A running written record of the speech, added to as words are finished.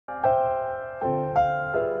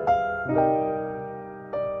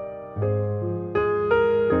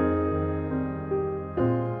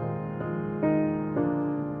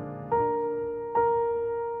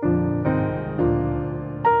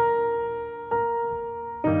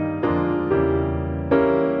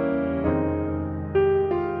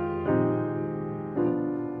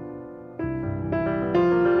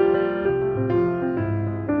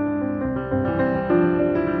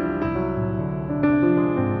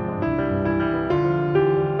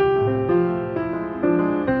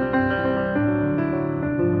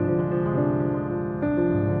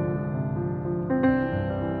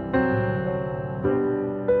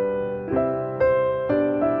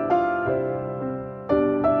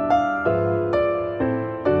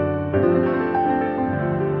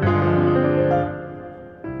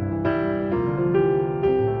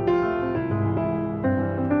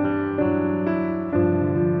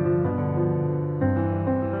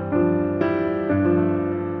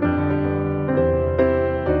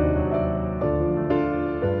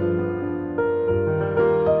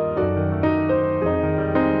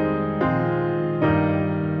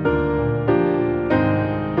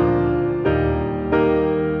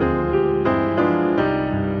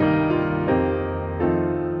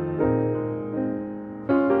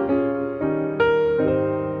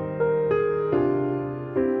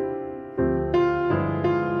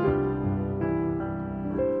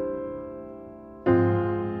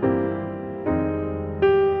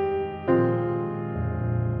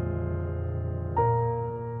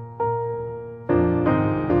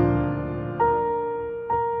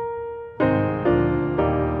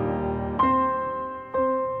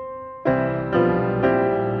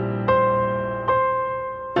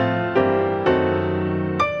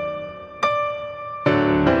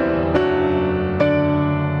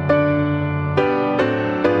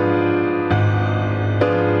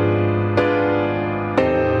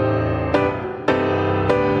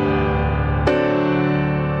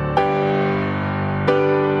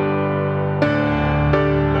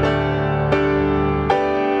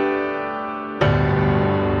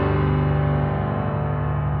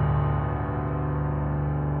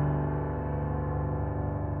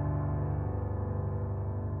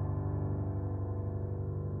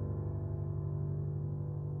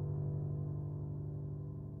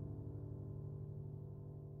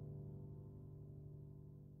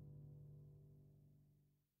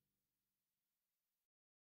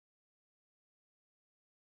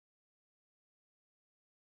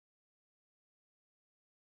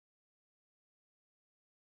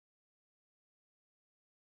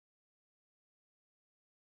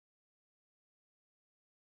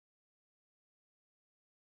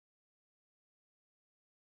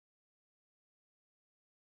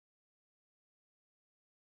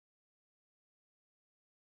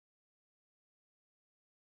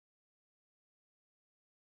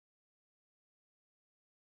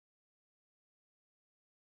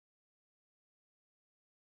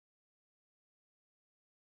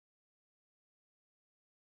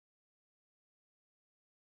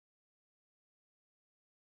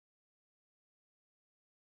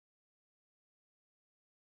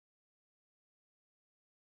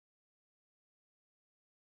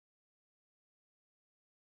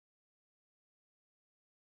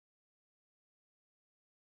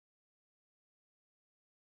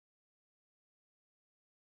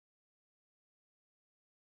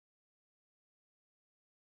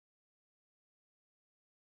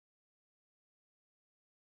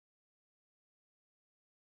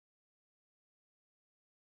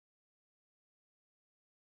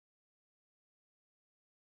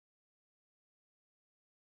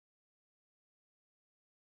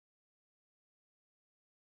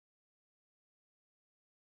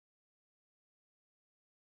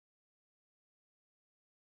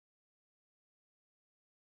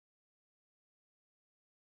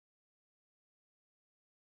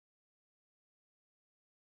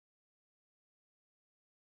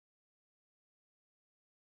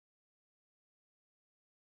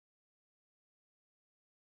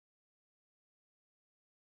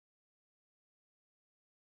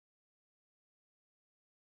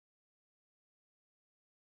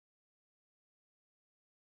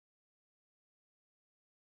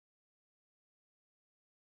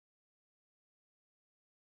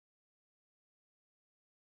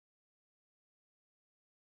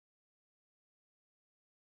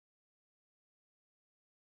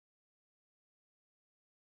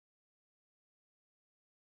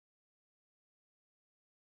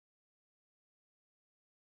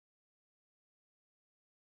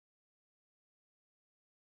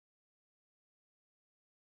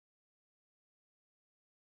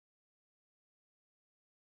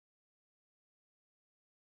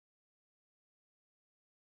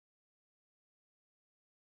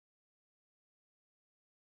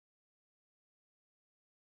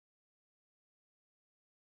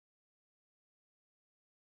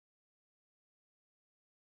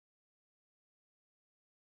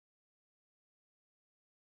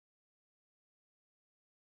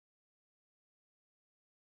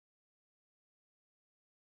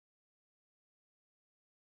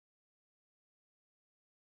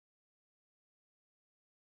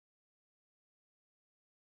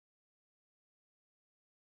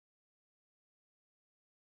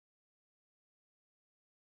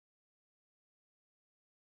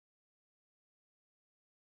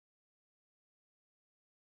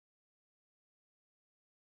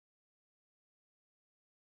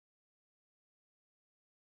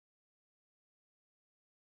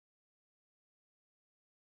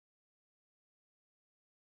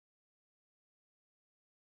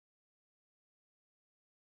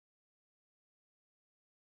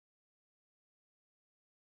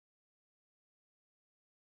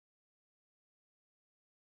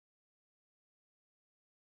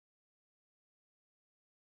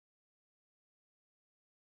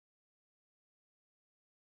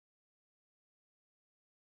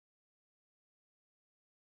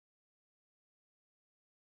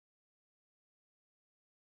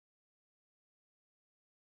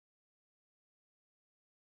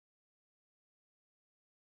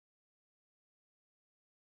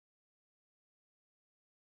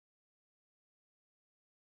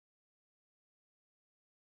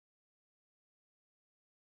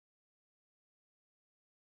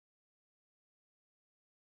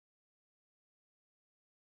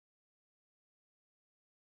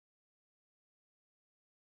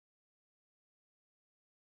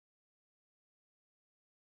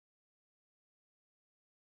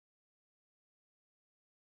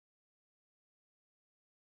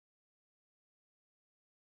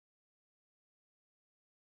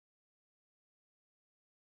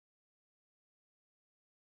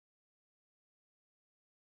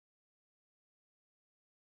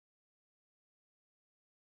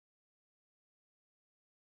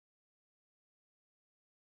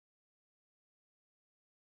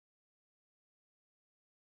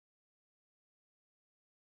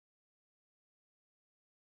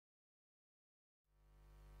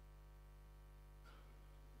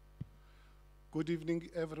Good evening,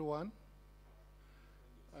 everyone.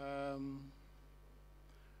 Um,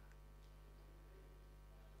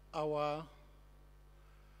 our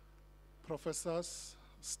professors,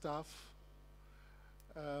 staff,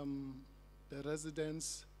 the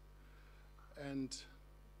residents, and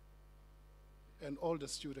all the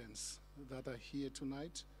students that are here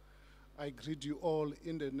tonight, I greet you all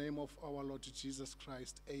in the name of our Lord Jesus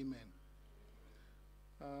Christ. Amen.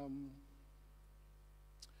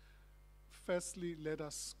 Firstly, let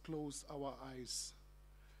us close our eyes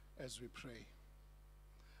as we pray.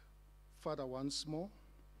 Father, once more,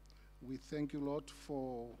 we thank you, Lord,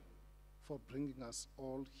 for bringing us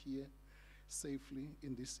all here safely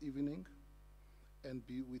in this evening, and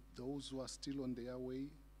be with those who are still on their way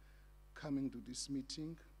coming to this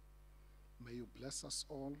meeting. May you bless us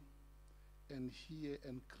all and hear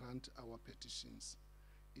and grant our petitions.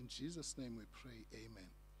 In Jesus' name we pray, amen.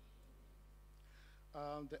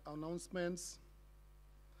 The announcements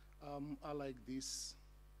are like this.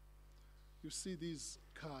 You see these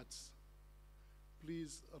cards.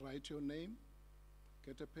 Please write your name.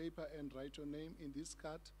 Get a paper and write your name in this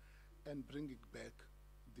card and bring it back,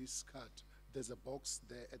 this card. There's a box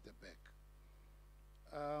there at the back.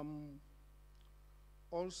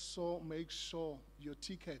 Also, make sure your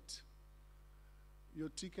ticket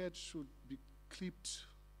should be clipped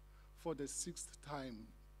for the 6th time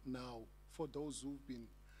now, for those who've been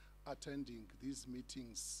attending these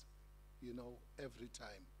meetings, every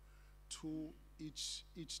time. 2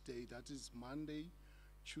 each day, that is Monday,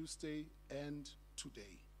 Tuesday, and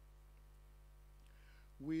today.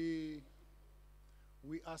 We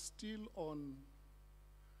are still on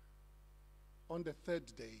the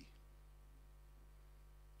 3rd day,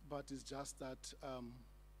 but it's just that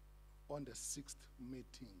on the 6th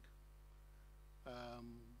meeting,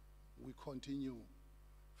 we continue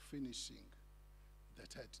finishing the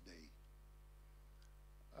 3rd day.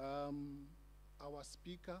 Our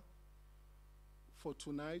speaker for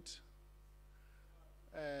tonight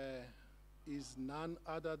is none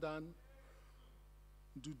other than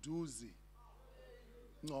Duduzi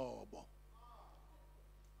Ngobo.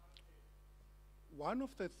 One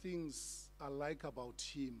of the things I like about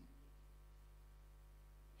him,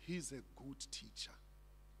 he's a good teacher.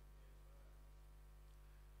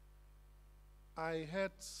 I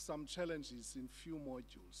had some challenges in few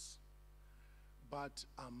modules, but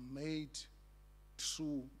I'm made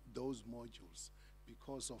through those modules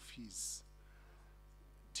because of his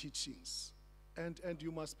teachings. And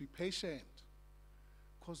you must be patient,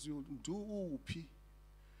 because you do uphi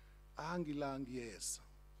angilang yes.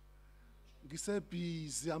 Gise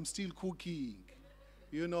busy, I'm still cooking,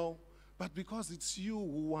 but because it's you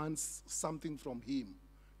who wants something from him,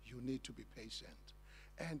 you need to be patient.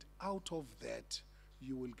 And out of that,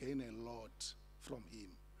 you will gain a lot from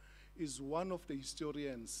him. He's one of the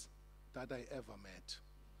historians that I ever met.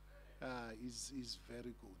 He's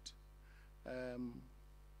very good.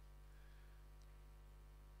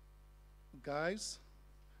 Guys,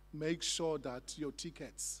 make sure that your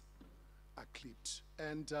tickets are clipped.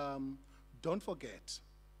 And don't forget,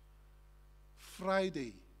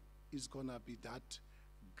 Friday is gonna be that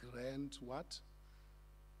grand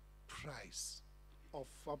prize of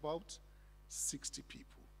about 60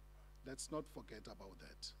 people. Let's not forget about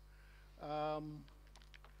that.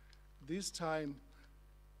 This time,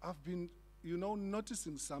 I've been,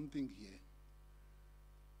 noticing something here.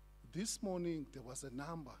 This morning, there was a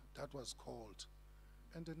number that was called,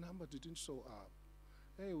 and the number didn't show up.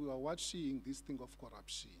 Hey, we were watching this thing of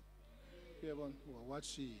corruption. Yeah, we were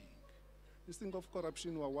watching. This thing of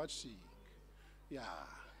corruption, we were watching. Yeah.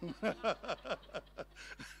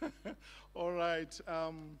 All right.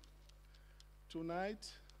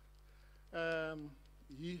 Tonight,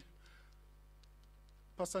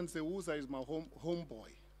 Pastor Nseuza is my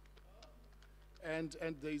homeboy. And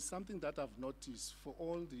there is something that I've noticed for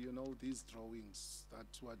all the, these drawings that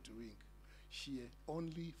we're doing here,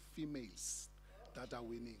 only females that are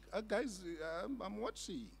winning. Guys, I'm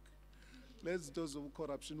watching. Let's do some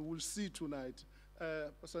corruption. We'll see tonight.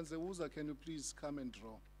 Pastor Nseuza, can you please come and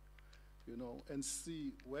draw? And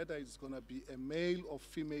see whether it's going to be a male or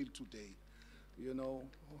female today,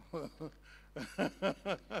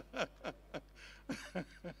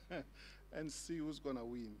 and see who's going to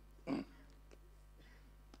win.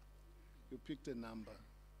 You picked a number.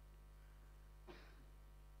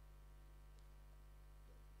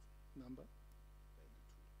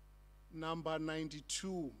 Number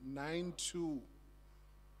 92, 92.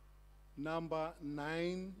 Number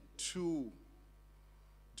 92.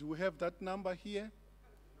 Do we have that number here?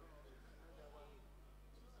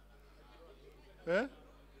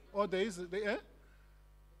 Oh, there is,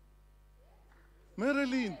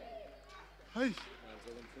 Marilyn. Hi.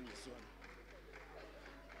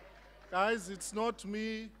 Guys, it's not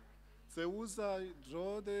me. Zeusa,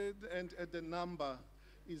 draw and the number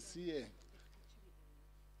is here.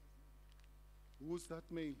 Who's that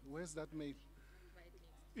mail? Where's that mail?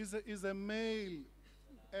 Is a mail.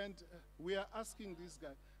 And we are asking this guy,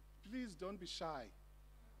 please don't be shy.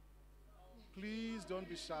 Please don't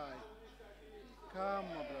be shy. Come,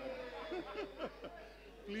 my brother.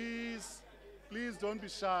 Please don't be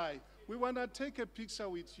shy. We want to take a picture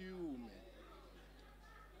with you, man.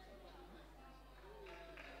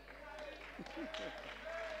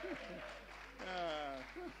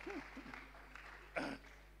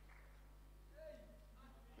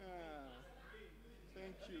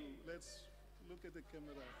 Thank you. Let's look at the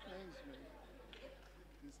camera. Thanks, man.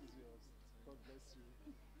 This is yours. God bless you.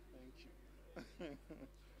 Thank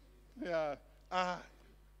you. Yeah.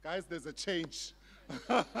 Guys, there's a change.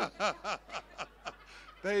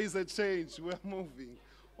 There is a change. We're moving.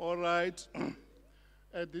 All right.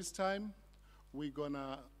 At this time, we're going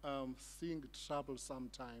to sing Trouble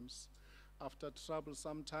Sometimes. After Trouble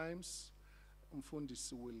Sometimes,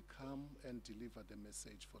 Mfundisi will come and deliver the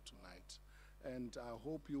message for tonight. And I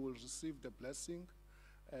hope you will receive the blessing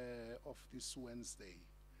of this Wednesday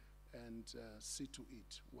and see to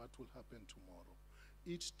it what will happen tomorrow.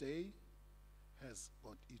 Each day has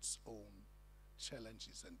got its own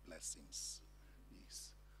challenges and blessings.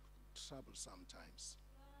 Yes, trouble sometimes.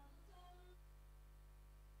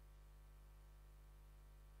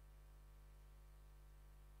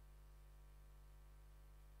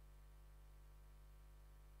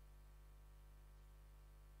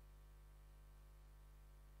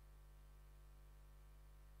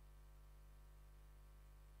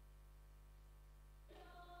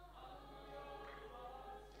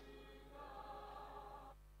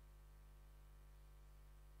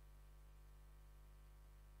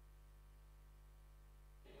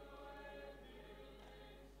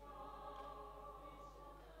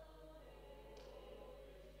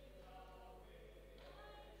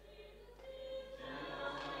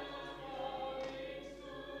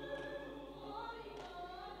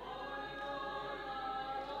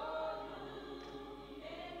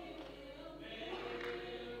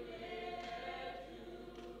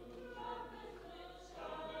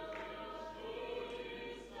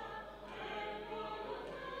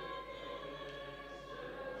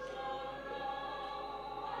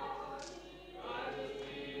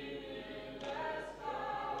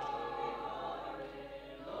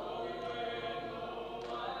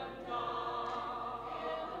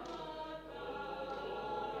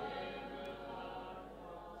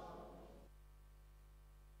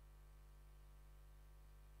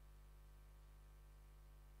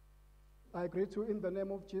 I greet you in the name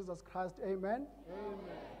of Jesus Christ. Amen. Amen.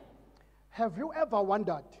 Have you ever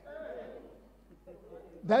wondered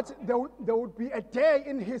that there would be a day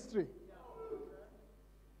in history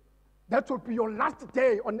that would be your last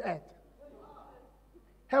day on earth?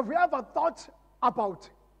 Have you ever thought about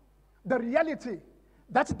the reality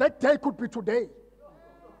that that day could be today?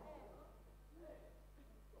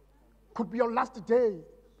 Could be your last day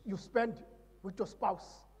you spend with your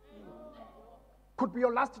spouse. Could be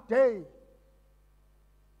your last day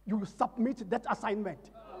you submit that assignment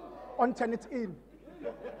on turn it in.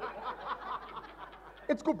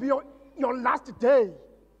 It could be your last day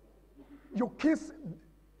you kiss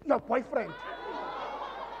your boyfriend.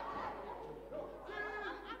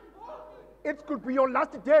 It could be your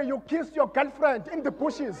last day you kiss your girlfriend in the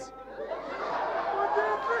bushes.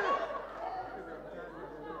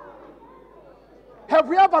 Have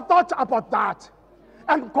you ever thought about that?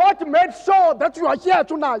 And God made sure that you are here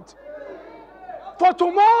tonight. For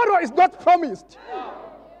tomorrow is not promised.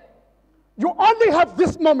 You only have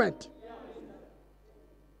this moment.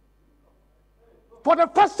 For the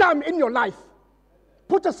first time in your life,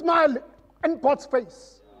 put a smile in God's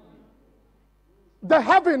face. The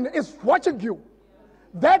heaven is watching you.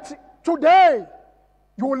 That today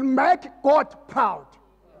you will make God proud.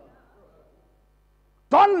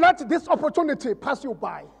 Don't let this opportunity pass you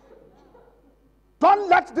by. Don't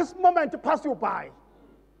let this moment pass you by.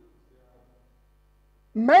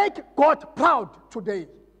 Make God proud today.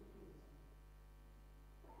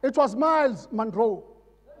 It was Miles Monroe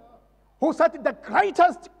who said the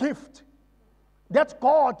greatest gift that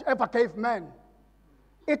God ever gave man,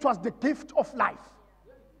 it was the gift of life.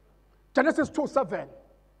 Genesis 2:7.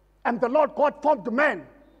 And the Lord God formed man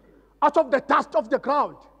out of the dust of the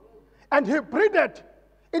ground, and he breathed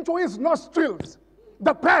into his nostrils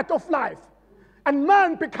the breath of life, and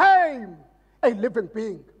man became a living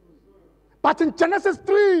being. But in Genesis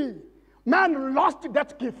 3, man lost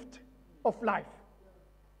that gift of life.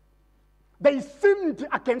 They sinned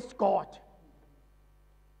against God.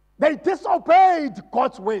 They disobeyed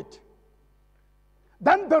God's word.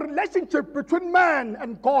 Then the relationship between man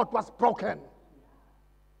and God was broken.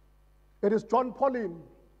 It is John Pauline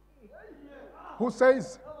who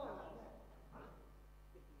says,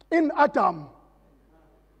 in Adam,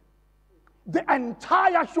 the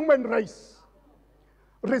entire human race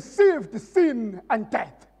received sin and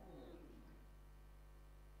death.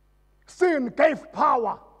 Sin gave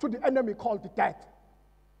power to the enemy called death.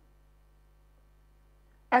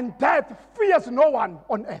 And death fears no one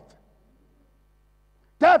on earth.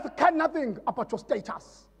 Death cares nothing about your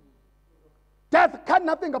status. Death cares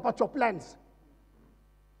nothing about your plans.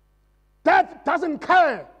 Death doesn't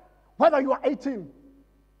care whether you are 18.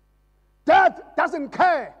 Death doesn't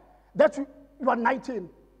care that you are 19.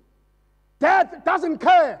 Death doesn't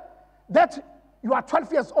care that you are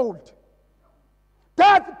 12 years old.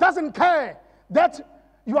 Death doesn't care that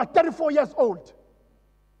you are 34 years old.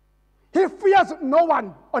 He fears no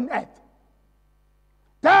one on earth.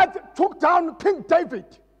 Death took down King David,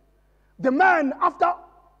 the man after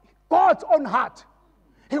God's own heart.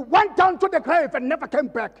 He went down to the grave and never came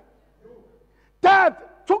back. Death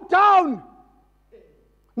took down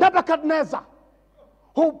Nebuchadnezzar,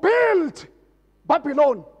 who built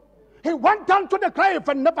Babylon. He went down to the grave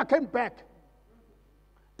and never came back.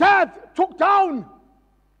 Death took down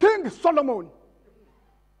King Solomon,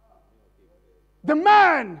 the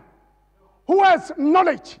man who has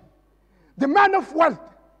knowledge, the man of wealth.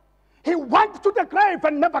 He went to the grave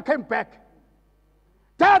and never came back.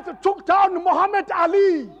 Death took down Muhammad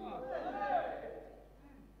Ali,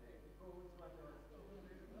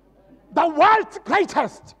 the world's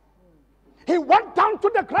greatest. He went down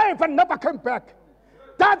to the grave and never came back.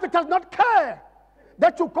 Death does not care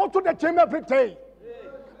that you go to the gym every day.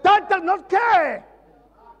 Death does not care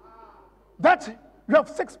that you have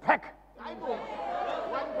six-pack.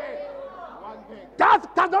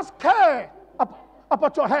 Death does not care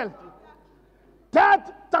about your health.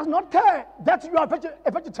 Death does not care that you are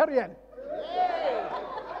a vegetarian.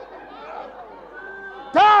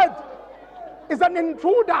 Death is an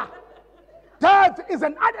intruder. Death is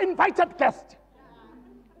an uninvited guest.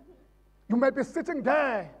 You may be sitting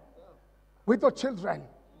there with your children,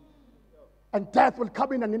 and death will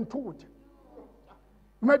come in and intrude.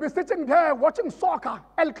 You may be sitting there watching soccer,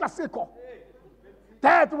 El Clasico.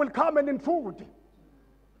 Death will come and intrude.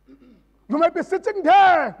 You may be sitting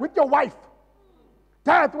there with your wife.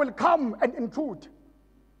 Death will come and intrude.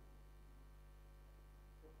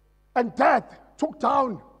 And death took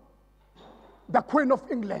down the Queen of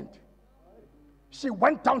England. She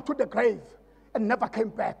went down to the grave and never came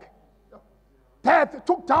back. Death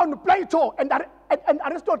took down Plato and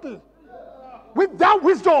Aristotle with their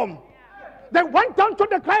wisdom. They went down to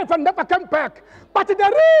the grave and never came back. But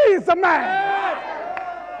there is a man.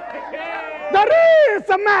 There is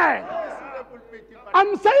a man.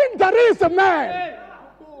 I'm saying there is a man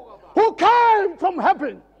who came from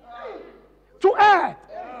heaven to earth,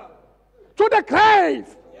 to the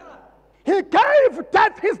grave. He gave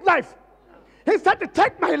death his life. He said,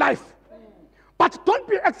 take my life, but don't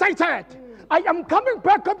be excited. I am coming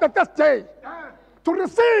back on the third day to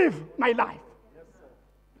receive my life.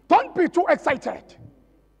 Don't be too excited.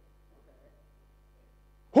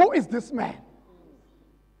 Who is this man?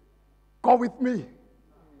 Go with me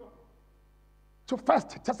to 1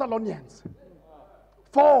 Thessalonians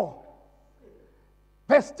 4,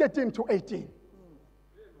 verse 13 to 18.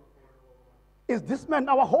 Is this man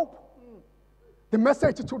our hope? The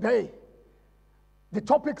message today, the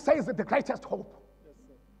topic says that the greatest hope.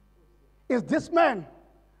 Is this man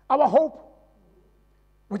our hope?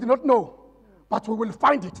 We do not know, but we will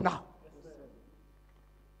find it now.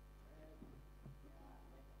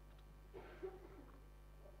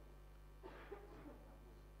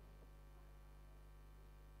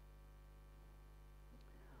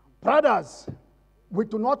 Brothers, we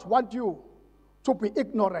do not want you to be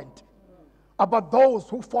ignorant about those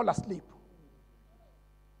who fall asleep,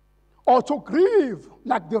 or to grieve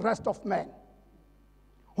like the rest of men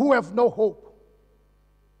who have no hope.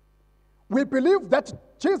 We believe that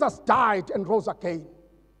Jesus died and rose again.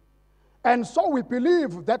 And so we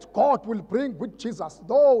believe that God will bring with Jesus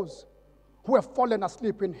those who have fallen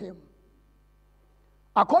asleep in him.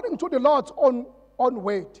 According to the Lord's own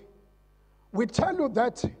word, we tell you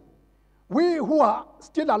that we who are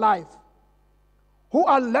still alive, who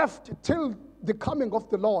are left till the coming of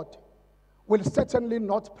the Lord, will certainly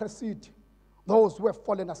not precede those who have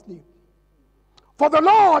fallen asleep. For the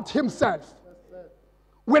Lord himself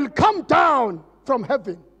will come down from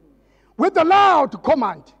heaven with a loud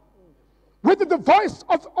command, with the voice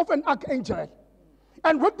of an archangel,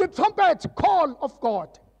 And with the trumpet call of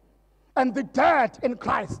God, and the dead in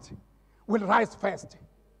Christ will rise first.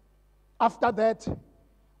 After that,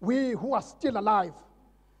 we who are still alive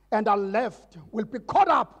and are left will be caught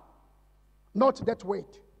up, not that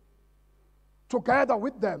weight, together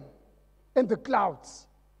with them in the clouds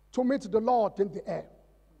to meet the Lord in the air.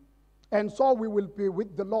 And so we will be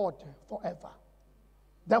with the Lord forever.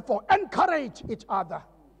 Therefore, encourage each other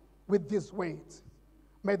with these words.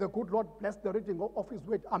 May the good Lord bless the reading of his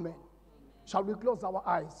word. Amen. Shall we close our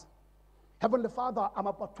eyes? Heavenly Father, I'm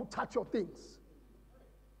about to touch your things.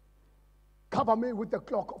 Cover me with the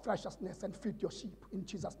cloak of righteousness and feed your sheep. In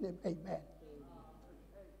Jesus' name, amen.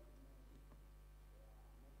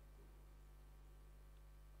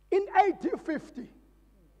 In 1850,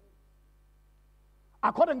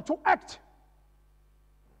 according to Acts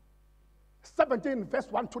 17, verse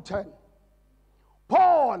 1 to 10,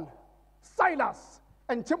 Paul, Silas,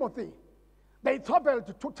 and Timothy, they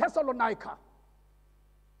traveled to Thessalonica,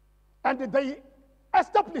 and they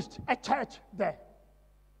established a church there.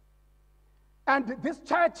 And this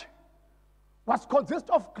church was consist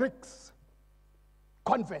of Greeks,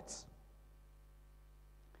 converts.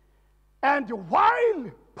 And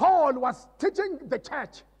while Paul was teaching the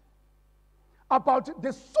church about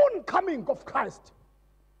the soon coming of Christ,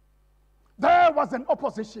 there was an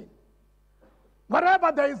opposition.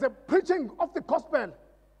 Wherever there is a preaching of the gospel,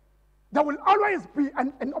 there will always be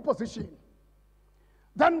an opposition.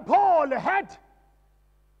 Then Paul had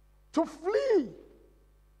to flee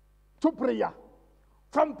to Berea,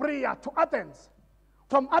 from Berea to Athens,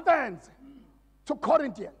 from Athens to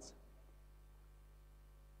Corinthians.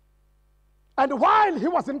 And while he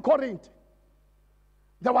was in Corinth,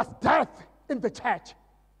 there was death in the church.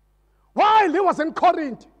 While he was in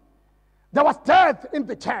Corinth, there was death in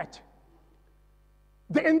the church.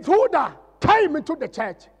 The intruder came into the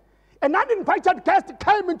church. An uninvited guest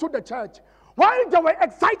came into the church. While they were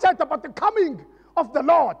excited about the coming of the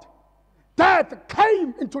Lord, death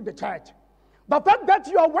came into the church. The fact that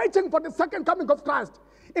you are waiting for the second coming of Christ,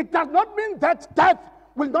 it does not mean that death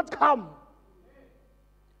will not come.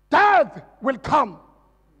 Death will come.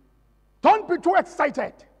 Don't be too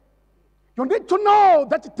excited. You need to know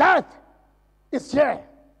that death is here.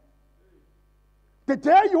 The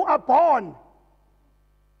day you are born,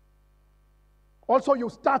 also you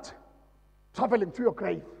start traveling to your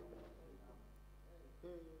grave.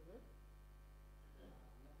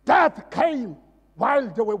 Death came while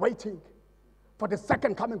they were waiting for the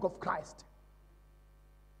second coming of Christ.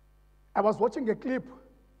 I was watching a clip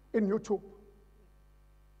in YouTube.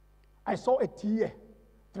 I saw a deer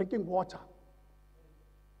drinking water.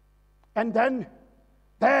 And then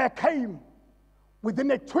there came,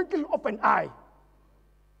 within a twinkle of an eye,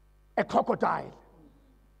 a crocodile.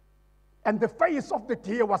 And the face of the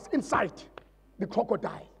deer was inside the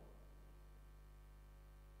crocodile.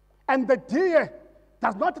 And the deer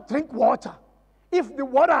does not drink water if the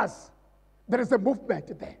waters, there is a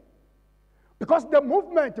movement there. Because the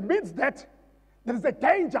movement means that there is a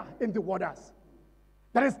danger in the waters.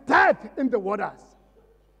 There is death in the waters.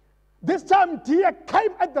 This time, deer came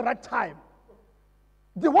at the right time.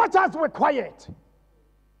 The waters were quiet.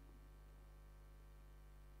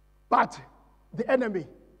 But the enemy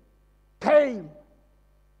came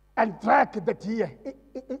and dragged the deer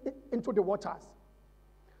into the waters.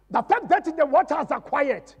 The fact that the waters are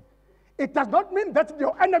quiet, it does not mean that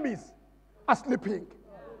your enemies are sleeping.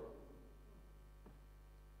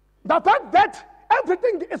 The fact that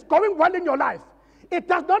everything is going well in your life, it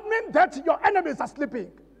does not mean that your enemies are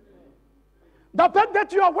sleeping. The fact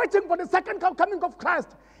that you are waiting for the second coming of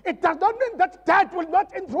Christ, it does not mean that death will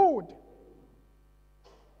not intrude.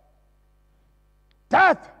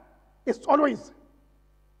 Death is always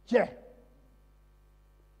here.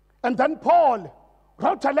 And then Paul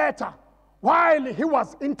wrote a letter while he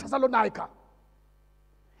was in Thessalonica.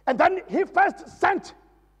 And then he first sent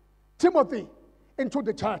Timothy into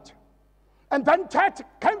the church. And then church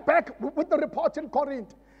came back with the report in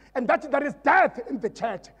Corinth, and that there is death in the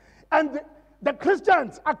church. And the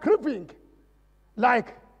Christians are grieving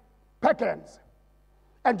like pagans.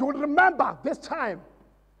 And you will remember this time,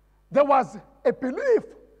 there was a belief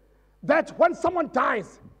that when someone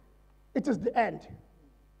dies, it is the end.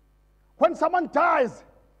 When someone dies,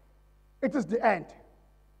 it is the end.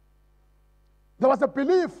 There was a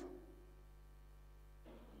belief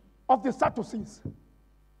of the Sadducees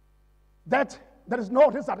that there is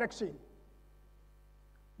no resurrection.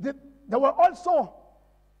 There were also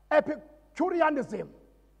Epicureanism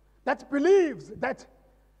that believes that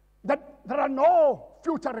there are no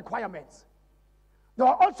future requirements. There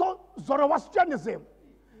were also Zoroastrianism.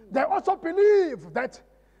 They also believe that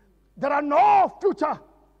there are no future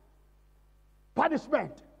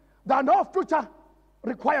punishment. There are no future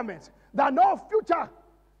requirements. There are no future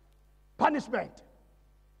punishment.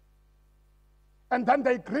 And then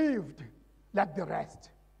they grieved like the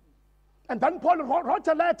rest. And then Paul wrote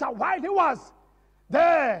a letter while he was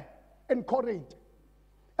there in Corinth.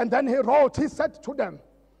 And then he said to them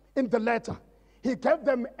in the letter, he gave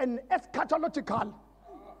them an eschatological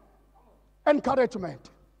encouragement.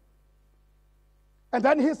 And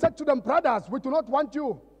then he said to them, brothers, we do not want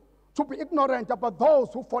you to be ignorant about those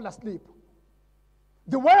who fall asleep.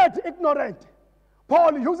 The word ignorant,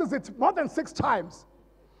 Paul uses it more than 6 times.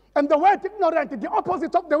 And the word ignorant, the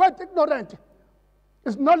opposite of the word ignorant,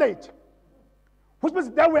 is knowledge, which means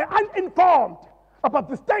they were uninformed about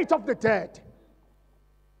the state of the dead.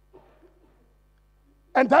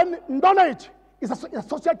 And then knowledge is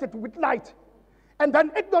associated with light. And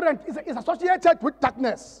then ignorant is associated with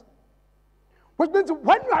darkness. Which means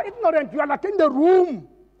when you are ignorant, you are like in the room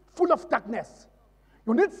full of darkness.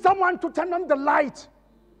 You need someone to turn on the light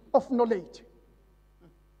of knowledge.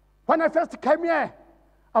 When I first came here,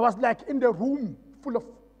 I was like in the room full of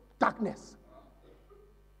darkness.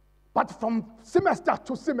 But from semester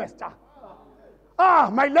to semester,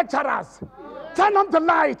 my lecturers, turn on the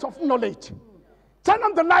light of knowledge. Turn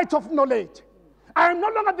on the light of knowledge. I am no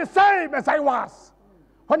longer the same as I was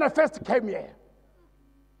when I first came here.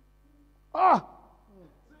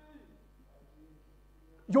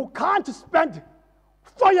 You can't spend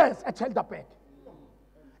 4 years at Helderberg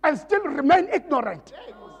and still remain ignorant.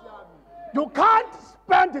 You can't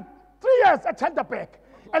spend 3 years at Helderberg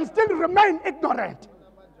and still remain ignorant.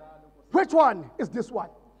 Which one is this one?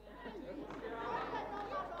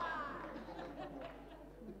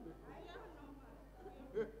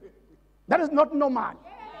 That is not normal.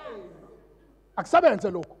 Akusebenze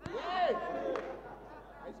lokho.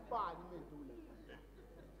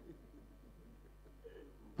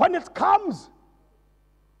 When it comes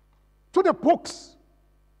to the books,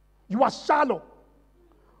 you are shallow.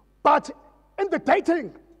 But in the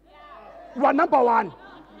dating, you are number 1.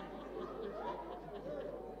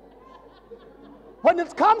 When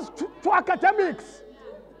it comes to academics,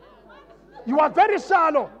 you are very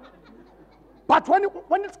shallow. But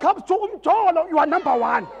when it comes to umjolo, you are number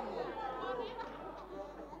 1.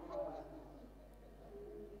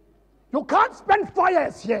 You can't spend 4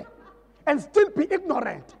 years here and still be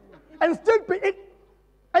ignorant and still be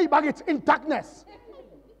in darkness.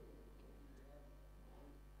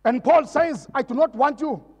 And Paul says, I do not want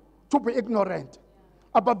you to be ignorant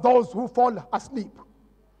about those who fall asleep.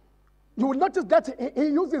 You will notice that he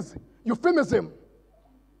uses euphemism.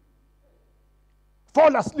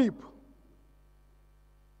 Fall asleep.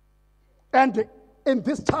 And in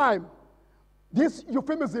this time, this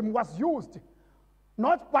euphemism was used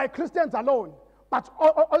not by Christians alone, but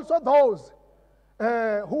also those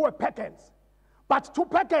who were pagans. But to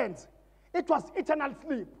pagans, it was eternal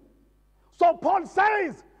sleep. So Paul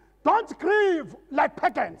says, don't grieve like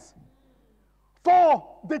pagans.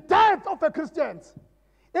 For the death of the Christians,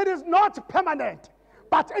 it is not permanent,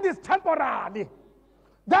 but it is temporary.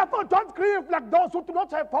 Therefore, don't grieve like those who do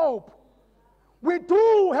not have hope. We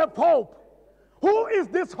do have hope. Who is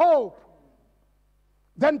this hope?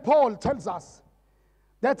 Then Paul tells us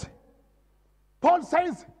that Paul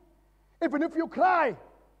says, even if you cry,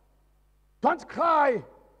 don't cry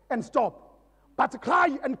and stop, but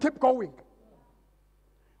cry and keep going.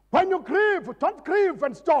 When you grieve, don't grieve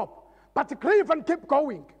and stop, but grieve and keep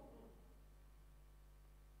going.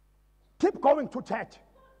 Keep going to church.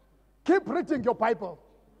 Keep reading your Bible.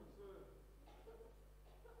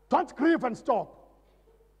 Don't grieve and stop.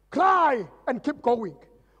 Cry and keep going,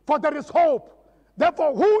 for there is hope.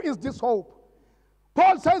 Therefore, who is this hope?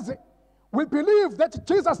 Paul says, we believe that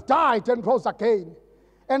Jesus died and rose again.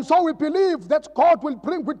 And so we believe that God will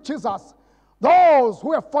bring with Jesus those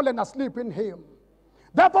who have fallen asleep in him.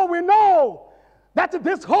 Therefore, we know that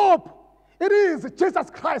this hope, it is Jesus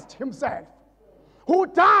Christ himself who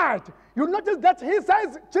died. You notice that he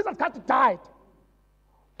says Jesus Christ died,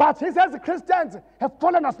 but he says Christians have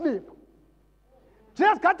fallen asleep.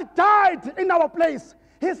 Jesus Christ died in our place.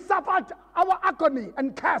 He suffered our agony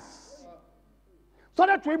and curse so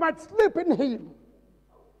that we might sleep in him.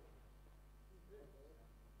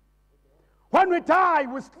 When we die,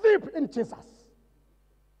 we sleep in Jesus.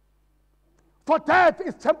 For death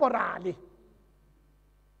is temporary.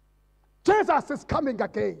 Jesus is coming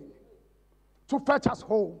again to fetch us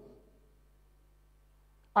home.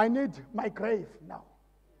 I need my grave now.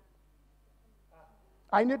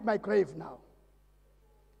 I need my grave now.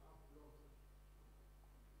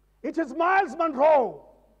 It is Miles Monroe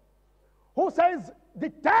who says the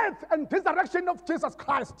death and resurrection of Jesus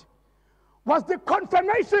Christ was the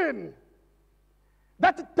confirmation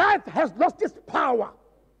that death has lost its power.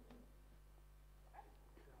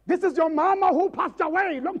 This is your mama who passed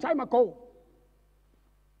away a long time ago.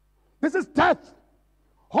 This is death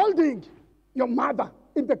holding your mother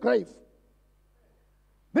in the grave.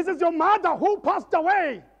 This is your mother who passed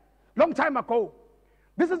away long time ago.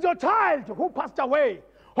 This is your child who passed away,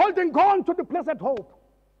 holding on to the blessed hope.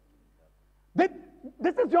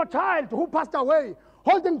 This is your child who passed away,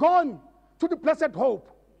 holding on to the blessed hope.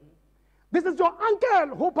 This is your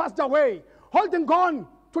uncle who passed away, holding on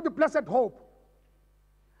to the blessed hope.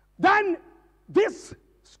 Then this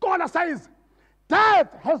scholar says, death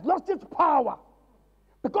has lost its power.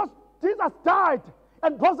 Because Jesus died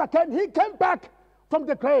and rose again, he came back from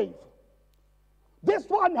the grave. This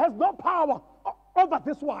one has no power over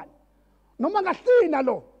this one.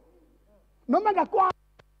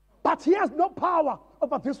 But he has no power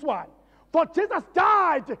over this one. For Jesus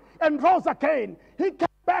died and rose again. He came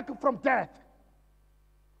back from death.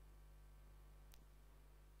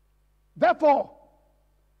 Therefore,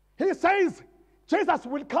 he says Jesus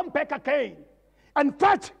will come back again and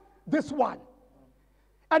fetch this one.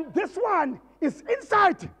 And this one is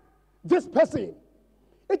inside this person.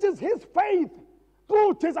 It is his faith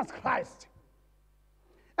through Jesus Christ.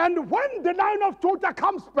 And when the Lion of Judah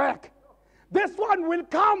comes back, this one will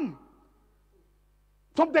come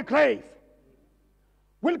from the grave,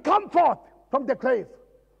 will come forth from the grave.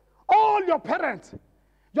 All your parents,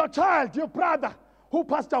 your child, your brother who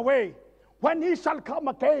passed away, when he shall come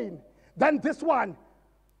again, then this one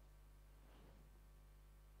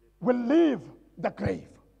will leave the grave.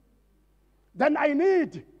 Then I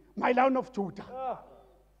need my Lion of Judah.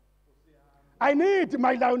 I need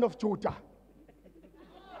my Lion of Judah.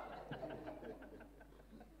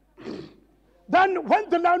 Then when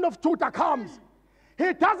the Lion of Judah comes,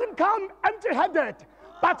 he doesn't come empty-handed,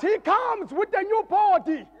 but he comes with a new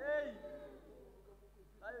body.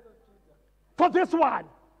 For this one,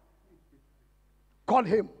 call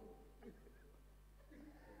him.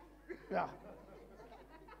 Yeah.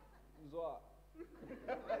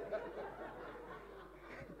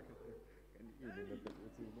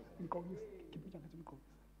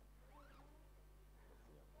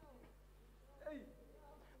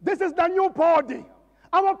 This is the new body,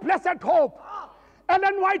 our blessed hope.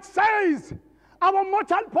 Ellen White says, our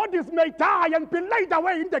mortal bodies may die and be laid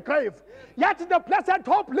away in the grave, yet the blessed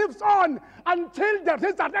hope lives on until the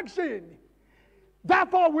resurrection.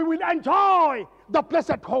 Therefore, we will enjoy the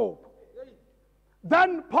blessed hope.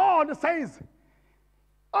 Then Paul says,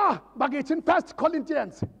 but it's in 1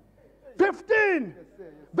 Corinthians 15,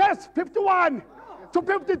 verse 51 to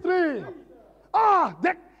 53.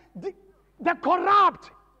 The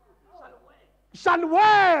corrupt shall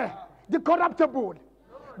wear the corruptible.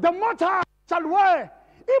 The mortal shall wear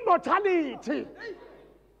immortality.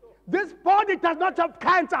 This body does not have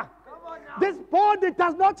cancer. This body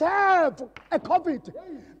does not have a COVID.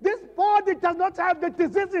 This body does not have the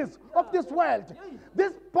diseases of this world.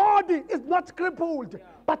 This body is not crippled,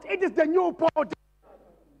 but it is the new body.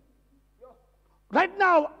 Right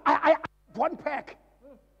now, I have one pack.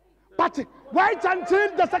 But wait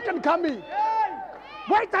until the second coming.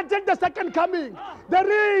 Wait until the second coming. There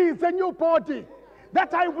is a new body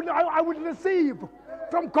that I will receive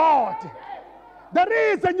from God. There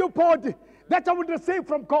is a new body that I will receive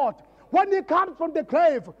from God. When he comes from the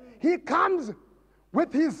grave, he comes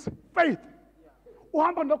with his faith.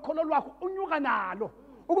 Uhamba nokholo lwakho unyuka nalo.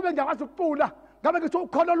 Ukube ngiyakwazi ukucula, ngabe ngisho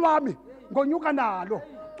ukholo lwami ngonyuka nalo.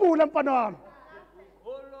 Cula mfana wami.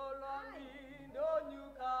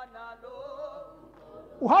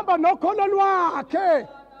 Uhamba nokholo lwakhe.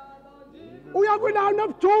 Uya kwi-Lion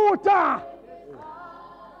of Judah.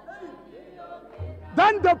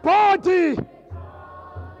 Then the body,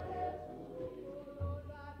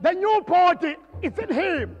 the new body is in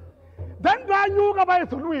him. Then they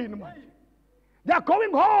are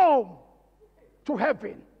going home to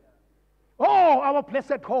heaven. Oh, our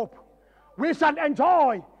blessed hope. We shall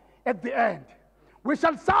enjoy at the end. We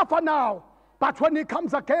shall suffer now, but when he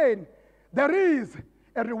comes again, there is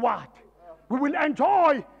a reward. We will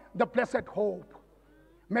enjoy the blessed hope.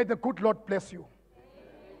 May the good Lord bless you.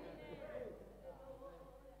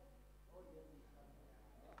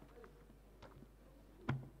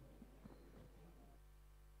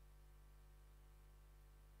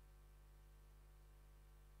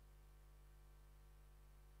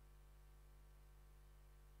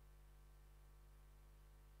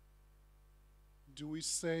 Do we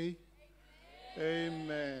say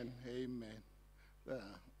amen? Amen.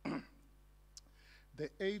 The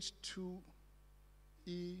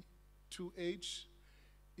H2E2H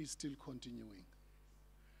is still continuing.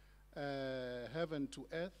 heaven to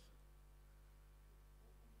earth,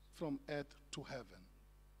 from earth to heaven.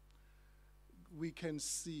 We can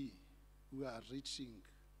see we are reaching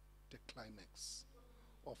the climax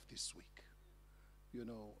of this week, you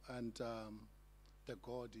know, and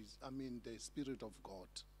the Spirit of God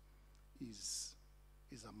is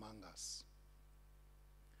among us.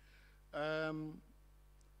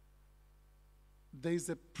 There's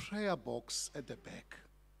a prayer box at the back.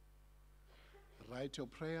 Write your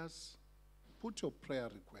prayers, put your prayer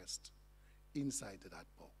request inside that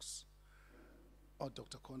box. Oh,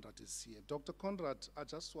 Dr. Conrad is here. Dr. Conrad, I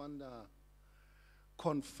just want to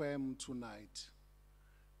confirm tonight,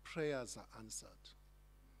 prayers are answered.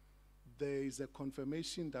 There is a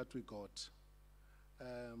confirmation that we got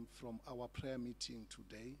from our prayer meeting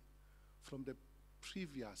today, from the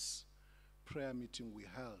previous prayer meeting we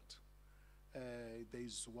held. There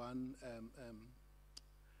is one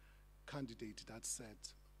candidate that said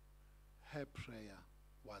her prayer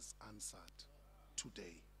was answered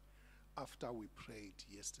today after we prayed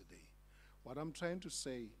yesterday. What I'm trying to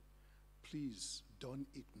say, please don't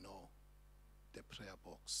ignore the prayer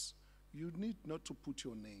box. You need not to put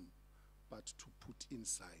your name, but to put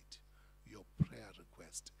inside your prayer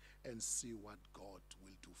request and see what God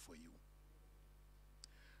will do for you.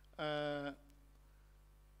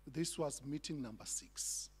 This was meeting number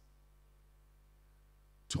 6.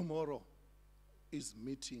 Tomorrow is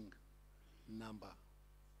meeting number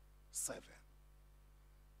 7.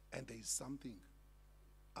 And there is something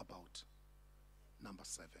about number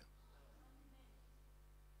 7.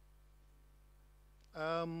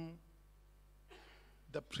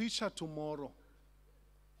 The preacher tomorrow,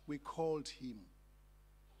 we called him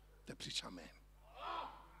the preacher man.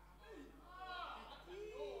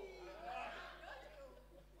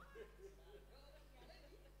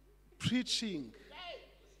 Preaching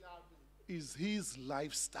is his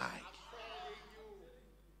lifestyle.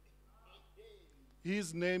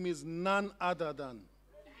 His name is none other than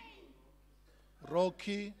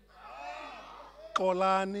Rocky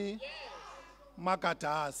Xolani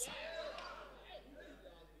Makatasa.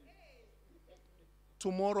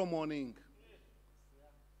 Tomorrow morning,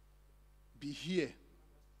 be here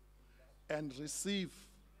and receive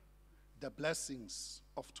the blessings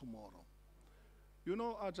of tomorrow. You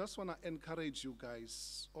know, I just want to encourage you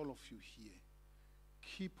guys, all of you here,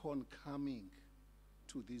 keep on coming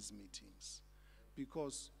to these meetings,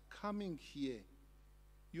 because coming here,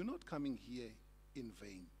 you're not coming here in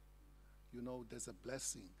vain. You know, there's a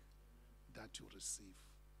blessing that you receive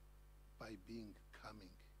by coming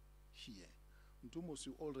here. Ntumos,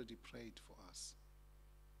 you already prayed for us.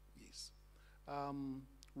 Yes.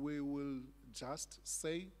 We will just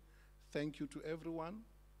say thank you to everyone.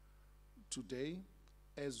 Today,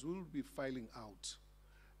 as we'll be filing out,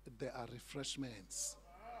 there are refreshments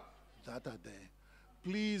that are there.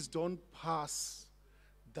 Please don't pass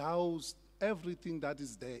those. Everything that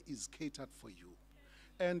is there is catered for you.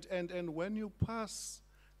 And when you pass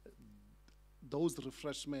those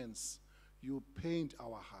refreshments, you paint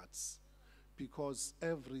our hearts, because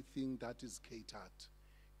everything that is catered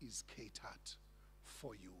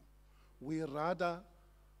for you. We rather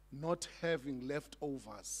not having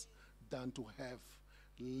leftovers than to have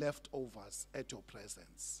leftovers at your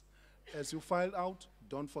presence. As you file out,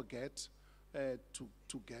 don't forget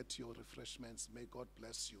to get your refreshments. May God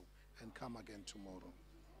bless you, and come again tomorrow.